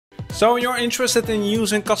So you're interested in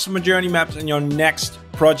using customer journey maps in your next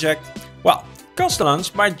project? Well,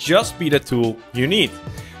 Custellence might just be the tool you need.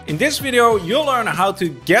 In this video, you'll learn how to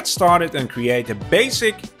get started and create a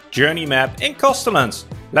basic journey map in Custellence.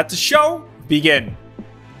 Let the show begin.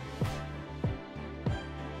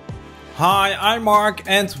 Hi, I'm Mark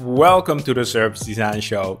and welcome to the Service Design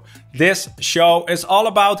Show. This show is all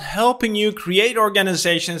about helping you create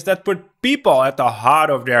organizations that put people at the heart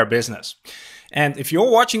of their business. And if you're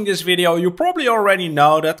watching this video, you probably already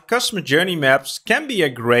know that customer journey maps can be a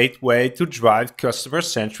great way to drive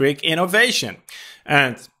customer-centric innovation.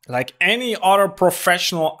 And like any other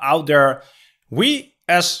professional out there, we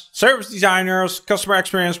as service designers, customer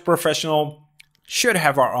experience professional, should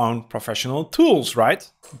have our own professional tools, right?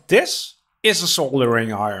 This is a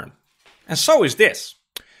soldering iron. And so is this.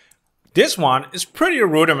 This one is pretty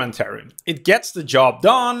rudimentary. It gets the job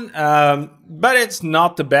done, but it's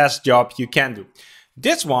not the best job you can do.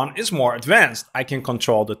 This one is more advanced. I can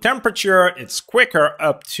control the temperature. It's quicker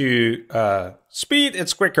up to speed.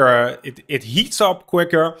 It's quicker. It heats up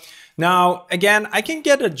quicker. Now, again, I can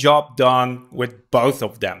get a job done with both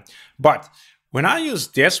of them. But when I use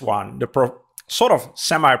this one, the sort of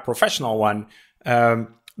semi-professional one,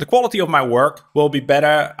 the quality of my work will be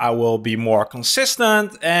better, I will be more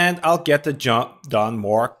consistent, and I'll get the job done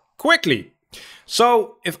more quickly.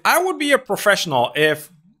 So if I would be a professional, if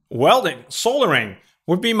welding, soldering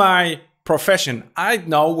would be my profession, I'd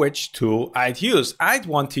know which tool I'd use. I'd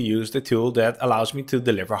want to use the tool that allows me to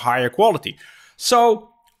deliver higher quality. So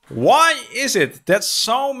why is it that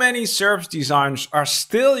so many service designers are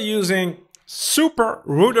still using super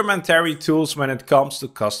rudimentary tools when it comes to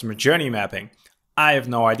customer journey mapping? I have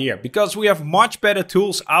no idea, because we have much better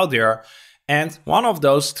tools out there, and one of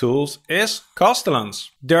those tools is Custellence.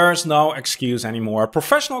 There's no excuse anymore.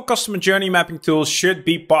 Professional customer journey mapping tools should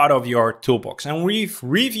be part of your toolbox, and we've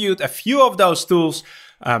reviewed a few of those tools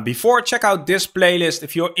before. Check out this playlist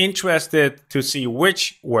if you're interested to see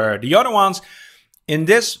which were the other ones. In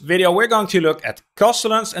this video, we're going to look at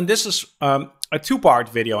Custellence, and this is a two-part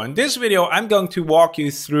video. In this video, I'm going to walk you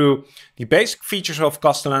through the basic features of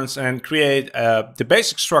Custellence and create the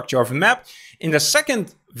basic structure of a map. In the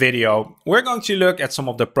second video, we're going to look at some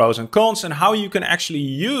of the pros and cons and how you can actually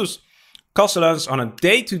use Custellence on a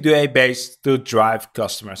day-to-day basis to drive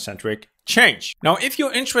customer-centric change. Now, if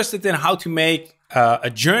you're interested in how to make a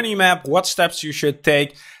journey map, what steps you should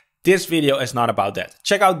take, this video is not about that.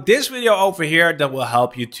 Check out this video over here that will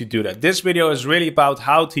help you to do that. This video is really about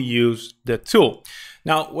how to use the tool.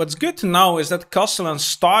 Now, what's good to know is that Custellence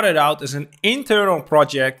started out as an internal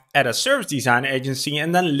project at a service design agency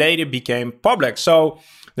and then later became public. So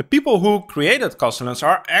the people who created Custellence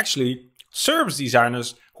are actually service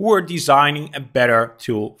designers who are designing a better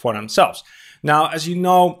tool for themselves. Now, as you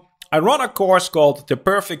know, I run a course called The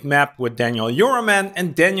Perfect Map with Daniel Yoraman,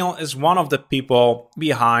 and Daniel is one of the people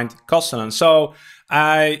behind Custellence. So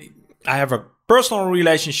I have a personal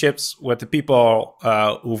relationships with the people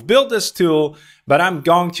who've built this tool, but I'm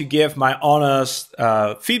going to give my honest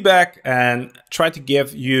feedback and try to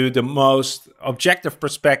give you the most objective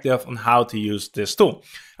perspective on how to use this tool.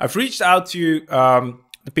 I've reached out to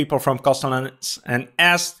the people from Custellence and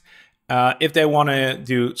asked if they want to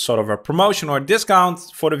do sort of a promotion or discount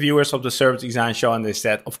for the viewers of the Service Design Show, and they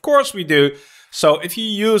said, of course we do. So if you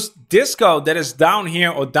use this code that is down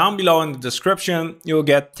here or down below in the description, you'll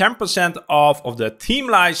get 10% off of the team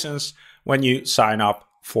license when you sign up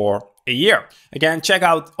for a year. Again, check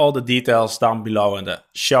out all the details down below in the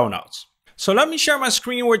show notes. So let me share my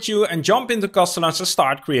screen with you and jump into Custellence and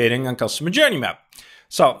start creating a customer journey map.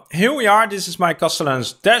 So here we are. This is my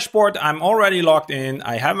Custellence dashboard. I'm already logged in.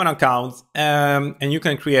 I have an account, and you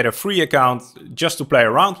can create a free account just to play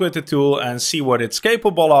around with the tool and see what it's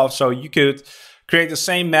capable of. So you could create the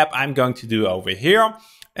same map I'm going to do over here.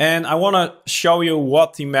 And I want to show you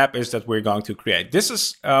what the map is that we're going to create. This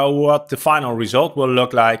is what the final result will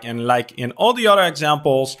look like. And like in all the other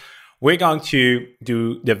examples, we're going to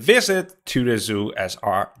do the visit to the zoo as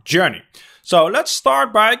our journey. So let's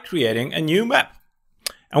start by creating a new map.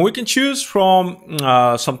 And we can choose from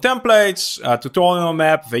some templates, tutorial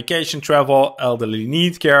map, vacation travel, elderly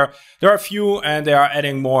need care. There are a few and they are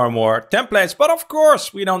adding more and more templates. But of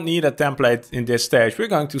course, we don't need a template in this stage. We're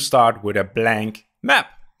going to start with a blank map.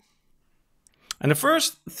 And the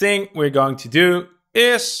first thing we're going to do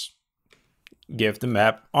is give the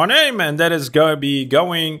map our name. And that is going to be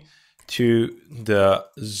going to the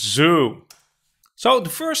zoo. So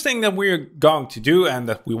the first thing that we're going to do and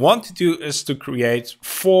that we want to do is to create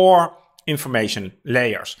 4 information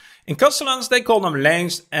layers. In Custellence, they call them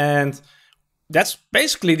lanes, and that's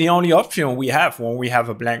basically the only option we have when we have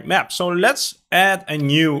a blank map. So let's add a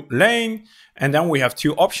new lane. And then we have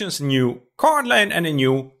two options, a new card lane and a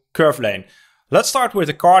new curve lane. Let's start with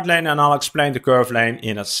the card lane and I'll explain the curve lane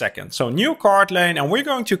in a second. So new card lane, and we're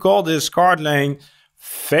going to call this card lane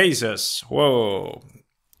phases. Whoa,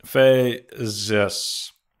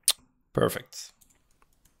 phases. Perfect.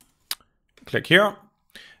 Click here.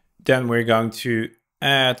 Then we're going to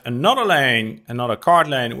add another lane, another card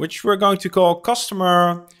lane, which we're going to call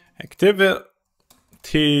customer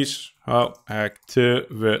activities.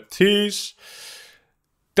 Activities.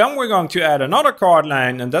 Then we're going to add another card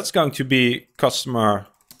lane, and that's going to be customer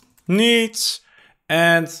needs.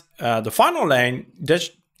 And the final lane, that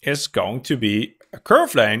is going to be a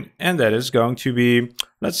curve lane, and that is going to be,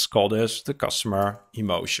 let's call this the customer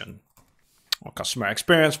emotion or customer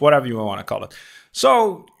experience, whatever you want to call it.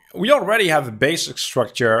 So we already have a basic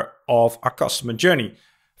structure of our customer journey.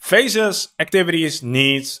 Phases, activities,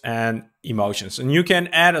 needs, and emotions. And you can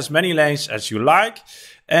add as many lanes as you like.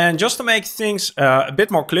 And just to make things a bit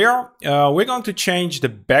more clear, we're going to change the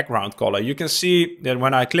background color. You can see that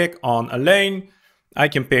when I click on a lane, I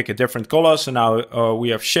can pick a different color. So now we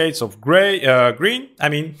have shades of gray, green. I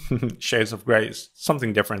mean, shades of gray is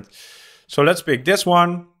something different. So let's pick this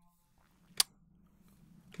one.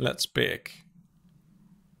 Let's pick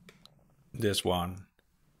this one.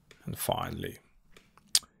 And finally,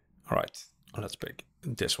 all right, let's pick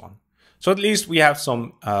this one. So at least we have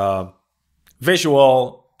some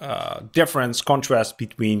visual difference, contrast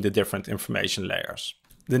between the different information layers.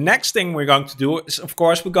 The next thing we're going to do is, of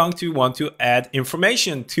course, we're going to want to add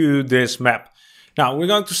information to this map. Now we're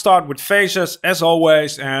going to start with phases as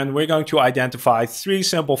always, and we're going to identify 3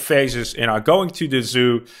 simple phases in our going to the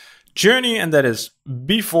zoo journey, and that is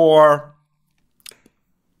before,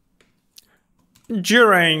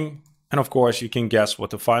 during, and of course you can guess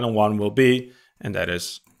what the final one will be, and that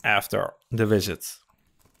is after the visit.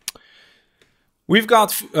 We've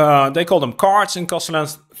got, they call them cards in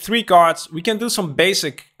Custellence, 3 cards. We can do some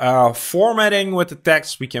basic formatting with the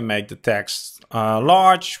text. We can make the text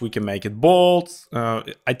large, we can make it bold,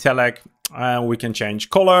 italic, we can change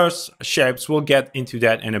colors, shapes. We'll get into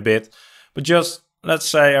that in a bit. But just let's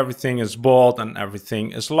say everything is bold and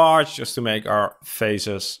everything is large, just to make our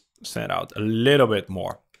faces stand out a little bit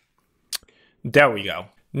more. There we go.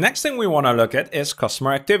 Next thing we want to look at is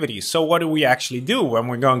customer activities. So what do we actually do when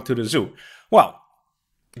we're going to the zoo? Well,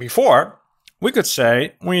 before we could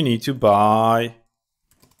say we need to buy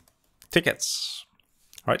tickets,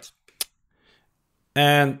 right?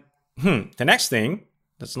 And the next thing,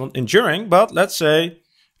 that's not enduring, but let's say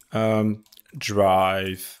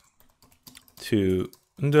drive to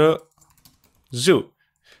the zoo.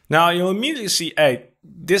 Now you'll immediately see, hey,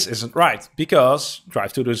 this isn't right, because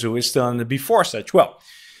drive to the zoo is still in the before stage. Well,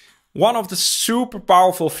 one of the super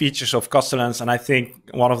powerful features of Custellence, and I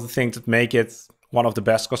think one of the things that make it one of the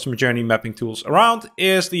best customer journey mapping tools around,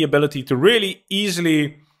 is the ability to really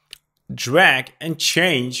easily drag and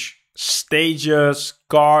change stages,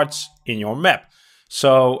 cards in your map.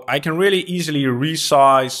 So I can really easily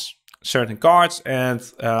resize certain cards and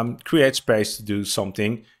create space to do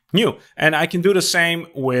something new. And I can do the same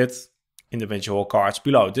with individual cards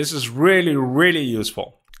below. This is really, really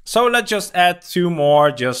useful. So let's just add 2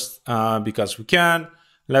 more just because we can.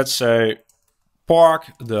 Let's say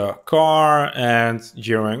park the car, and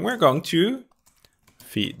during we're going to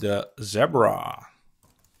feed the zebra.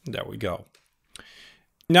 There we go.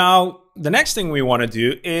 Now, the next thing we want to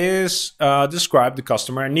do is describe the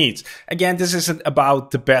customer needs. Again, this isn't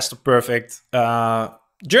about the best or perfect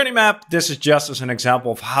journey map. This is just as an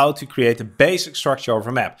example of how to create a basic structure of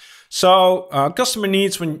a map. So customer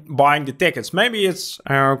needs when buying the tickets. Maybe it's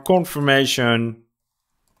confirmation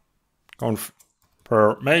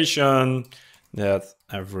that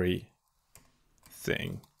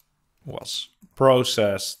everything was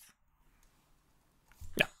processed.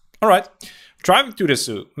 Yeah, all right. Driving to the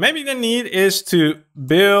zoo. Maybe the need is to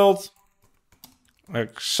build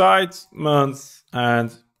excitement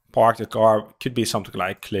and park the car. Could be something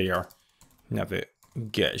like clear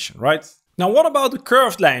navigation, right? Now, what about the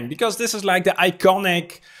curved lane? Because this is like the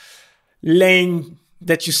iconic lane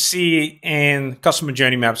that you see in customer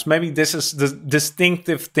journey maps. Maybe this is the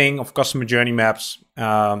distinctive thing of customer journey maps.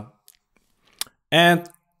 And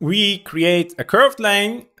we create a curved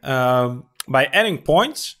lane by adding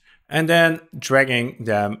points and then dragging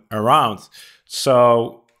them around.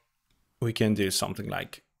 So we can do something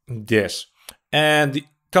like this. And the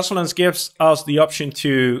Custellence gives us the option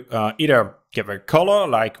to either give a color,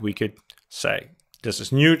 like we could say, this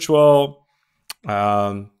is neutral,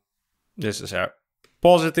 this is a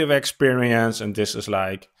positive experience, and this is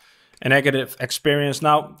like a negative experience.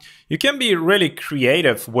 Now, you can be really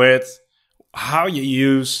creative with how you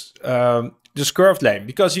use this curved lane,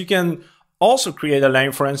 because you can also create a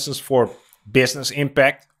lane, for instance, for business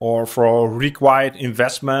impact or for required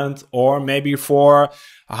investment, or maybe for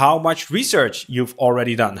how much research you've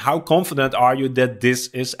already done. How confident are you that this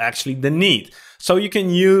is actually the need? So you can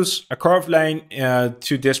use a curved lane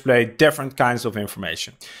to display different kinds of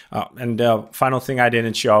information. And the final thing I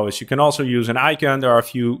didn't show is you can also use an icon. There are a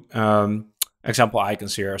few example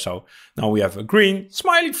icons here. So now we have a green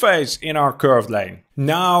smiley face in our curved lane.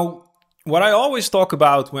 Now, what I always talk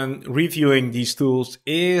about when reviewing these tools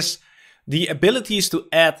is the abilities to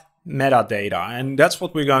add metadata, and that's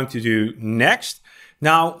what we're going to do next.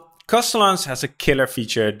 Now, Custellence has a killer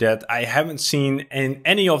feature that I haven't seen in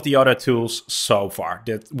any of the other tools so far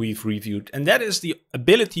that we've reviewed, and that is the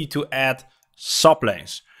ability to add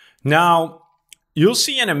sublanes. Now, you'll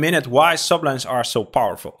see in a minute why sublanes are so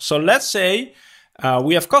powerful. So let's say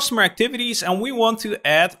we have customer activities and we want to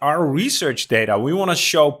add our research data. We want to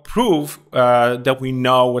show proof that we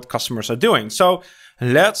know what customers are doing. So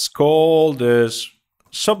let's call this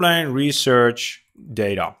sublane research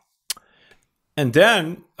data. And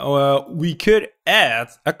then we could add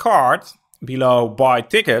a card below buy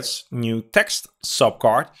tickets, new text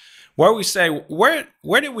subcard, where we say, where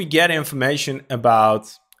did we get information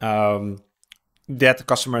about that the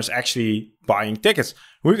customer is actually buying tickets?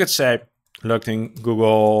 We could say, looked in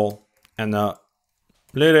Google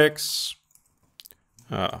Analytics.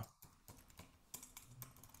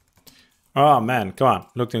 Oh man, come on,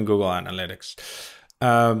 looked in Google Analytics.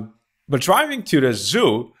 But driving to the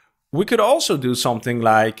zoo, we could also do something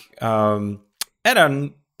like add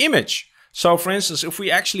an image. So for instance, if we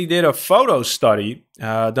actually did a photo study,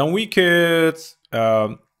 then we could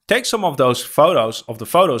take some of those photos of the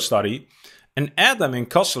photo study and add them in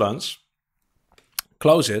Custellence,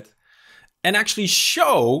 close it, and actually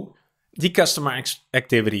show the customer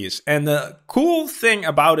activities. And the cool thing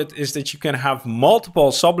about it is that you can have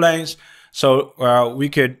multiple sublanes. So we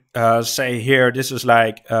could say here, this is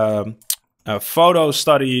like a photo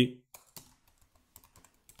study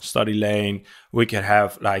lane. We could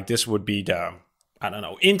have like, this would be the, I don't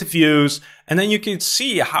know, interviews. And then you can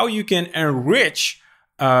see how you can enrich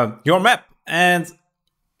your map. And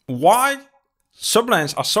why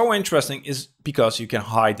sublanes are so interesting is because you can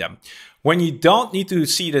hide them. When you don't need to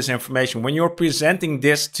see this information, when you're presenting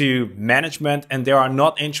this to management and they are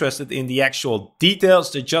not interested in the actual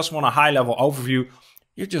details, they just want a high-level overview,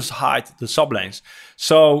 you just hide the sublanes.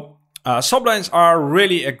 So sublanes are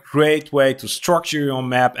really a great way to structure your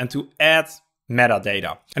map and to add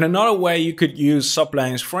metadata. And another way you could use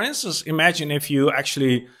sublanes, for instance, imagine if you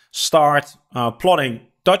actually start plotting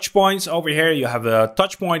touch points over here. You have a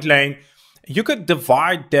touch point lane. You could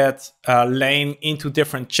divide that lane into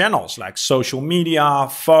different channels like social media,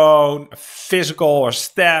 phone, physical, or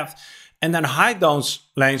staff, and then hide those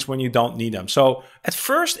lanes when you don't need them. So at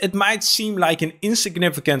first it might seem like an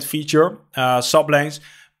insignificant feature, sublanes,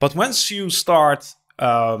 but once you start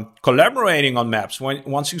collaborating on maps,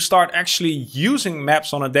 once you start actually using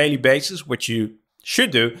maps on a daily basis, which you should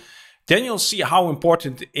do, then you'll see how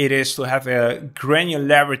important it is to have a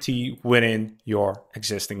granularity within your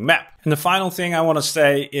existing map. And the final thing I want to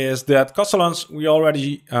say is that Custellence, we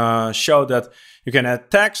already showed that you can add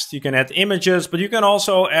text, you can add images, but you can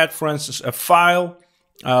also add, for instance, a file,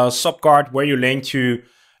 subcard where you link to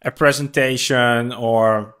a presentation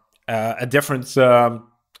or a different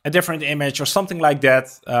image or something like that.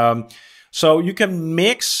 So you can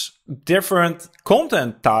mix different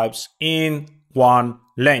content types in one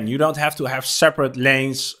lane. You don't have to have separate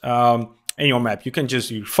lanes in your map. You can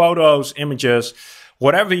just use photos, images,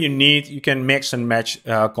 whatever you need. You can mix and match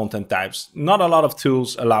content types. Not a lot of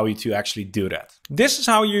tools allow you to actually do that. This is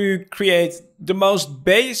how you create the most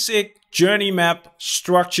basic journey map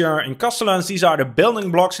structure in Custellence. These are the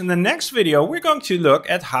building blocks. In the next video, we're going to look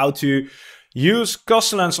at how to use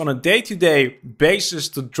Custellence on a day-to-day basis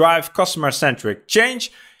to drive customer-centric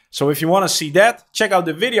change. So if you want to see that, check out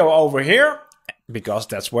the video over here, because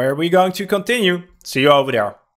that's where we're going to continue. See you over there.